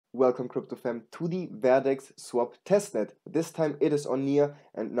Welcome crypto fam to the VerdeX Swap testnet. This time it is on near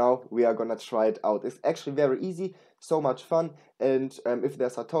and now we are gonna try it out. It's actually very easy, so much fun, and if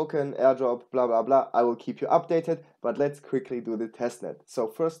there's a token, airdrop, blah blah blah, I will keep you updated, but let's quickly do the testnet. So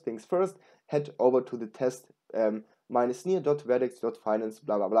first things first, head over to the test -near.verdex.finance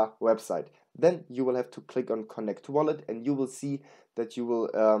blah blah blah website. Then you will have to click on connect wallet and you will see that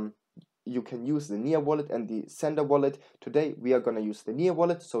you can use the Near wallet and the Sender wallet. Today we are going to use the Near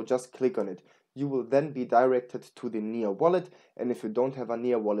wallet, so just click on it. You will then be directed to the Near wallet, and if you don't have a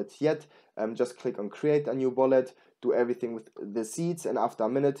Near wallet yet, just click on create a new wallet, do everything with the seeds, and after a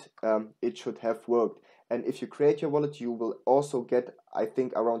minute it should have worked. And if you create your wallet, you will also get, I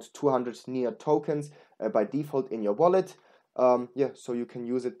think, around 200 Near tokens by default in your wallet. So you can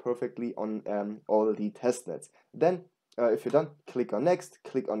use it perfectly on all the testnets. Then if you're done, click on next,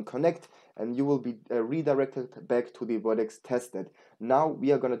 click on connect, and you will be redirected back to the VerdeX testnet. Now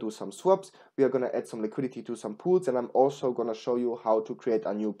we are going to do some swaps, we are going to add some liquidity to some pools, and I'm also going to show you how to create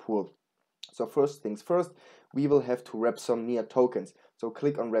a new pool. So first things first, we will have to wrap some Near tokens. So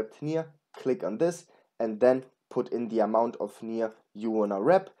click on wrapped Near, click on this, and then put in the amount of Near you want to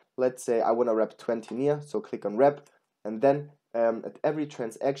wrap. Let's say I want to wrap 20 Near, so click on wrap, and then at every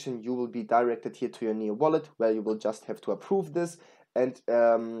transaction you will be directed here to your Near wallet, where you will just have to approve this, and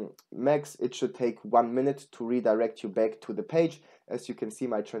max it should take 1 minute to redirect you back to the page. As you can see,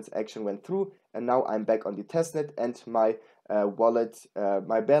 my transaction went through and now I'm back on the testnet and my wallet,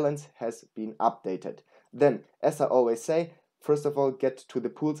 my balance has been updated. Then, as I always say, first of all, get to the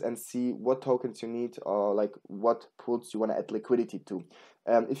pools and see what tokens you need, or like what pools you want to add liquidity to.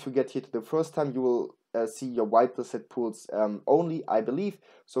 If you get here to the first time, you will see your whitelisted pools only, I believe.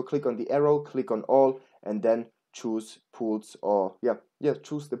 So click on the arrow, click on all, and then choose pools, or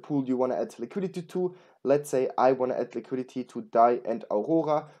choose the pool you want to add liquidity to. Let's say I want to add liquidity to DAI and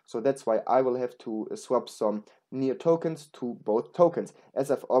Aurora, so that's why I will have to swap some Near tokens to both tokens.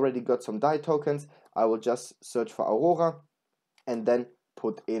 As I've already got some DAI tokens, I will just search for Aurora and then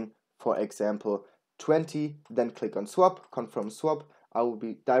put in, for example, 20, then click on swap, confirm swap. I will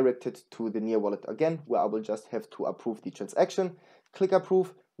be directed to the Near wallet again, where I will just have to approve the transaction. Click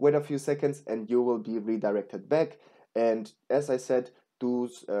approve, wait a few seconds, and you will be redirected back. And as I said, do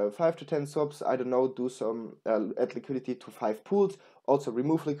 5 to 10 swaps, I don't know, do some add liquidity to 5 pools, also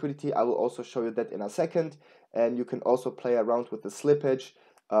remove liquidity. I will also show you that in a second. And you can also play around with the slippage,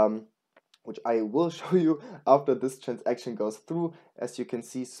 which I will show you after this transaction goes through. As you can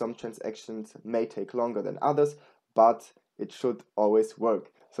see, some transactions may take longer than others, but it should always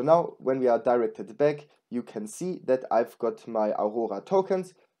work. So now when we are directed back, you can see that I've got my Aurora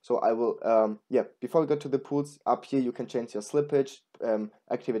tokens. So I will, before we go to the pools, up here you can change your slippage,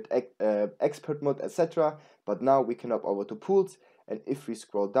 activate expert mode, etc. But now we can hop over to pools, and if we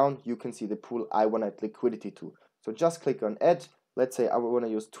scroll down, you can see the pool I want to add liquidity to. So just click on add. Let's say I want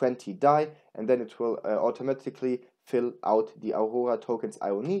to use 20 DAI, and then it will automatically fill out the Aurora tokens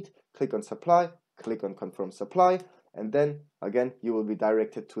I will need. Click on supply, click on confirm supply, and then again you will be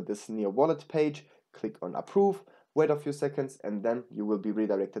directed to this Near wallet page. Click on approve, wait a few seconds, and then you will be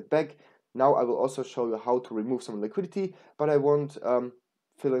redirected back. Now I will also show you how to remove some liquidity, but I won't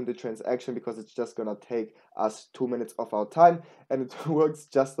fill in the transaction because it's just gonna take us 2 minutes of our time, and it works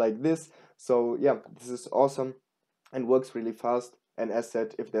just like this. So yeah, this is awesome and works really fast. And as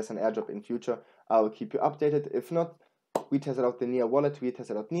said, if there's an airdrop in future, I will keep you updated. If not, we tested out the Near wallet, we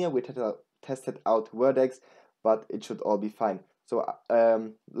tested out Near, we tested out VerdeX, but it should all be fine. So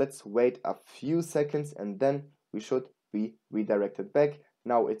let's wait a few seconds and then we should be redirected back.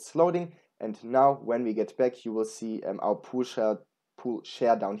 Now it's loading, and now when we get back, you will see our pool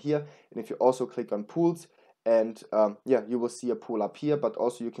share down here. And if you also click on pools, and you will see a pool up here, but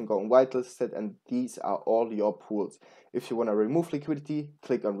also you can go on whitelisted, and these are all your pools. If you want to remove liquidity,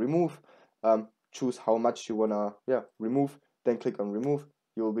 click on remove, choose how much you want to remove, then click on remove.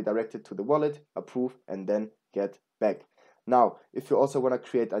 You will be directed to the wallet, approve, and then get back. Now if you also want to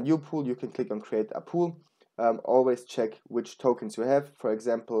create a new pool, you can click on create a pool. Always check which tokens you have. For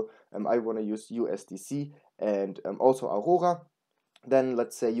example, I want to use USDC and also Aurora. Then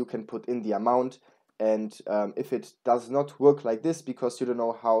let's say you can put in the amount, and if it does not work like this because you don't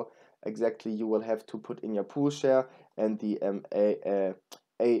know how exactly you will have to put in your pool share and the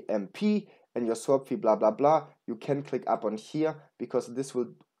AMP and your swap fee, blah blah blah, you can click up on here, because this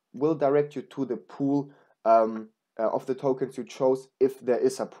will direct you to the pool of the tokens you chose, if there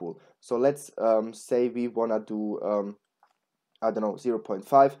is a pool. So let's say we wanna do I don't know,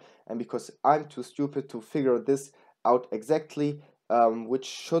 0.5, and because I'm too stupid to figure this out exactly, which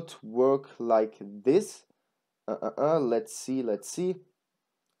should work like this. Let's see.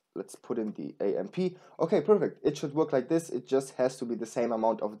 let's put in the AMP. Okay, perfect. It should work like this. It just has to be the same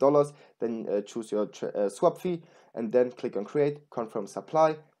amount of dollars. Then choose your swap fee and then click on create, confirm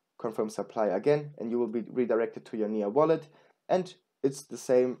supply again, and you will be redirected to your Nia wallet. And it's the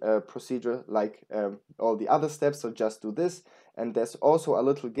same procedure like all the other steps, so just do this. And there's also a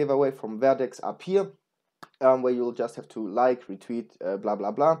little giveaway from VerdeX up here, where you'll just have to like, retweet, blah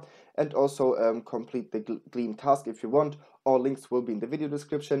blah blah, and also complete the Gleam task if you want. All links will be in the video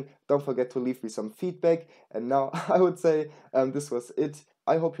description. Don't forget to leave me some feedback. And now I would say this was it.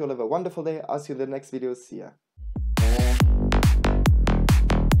 I hope you all have a wonderful day. I'll see you in the next video. See ya.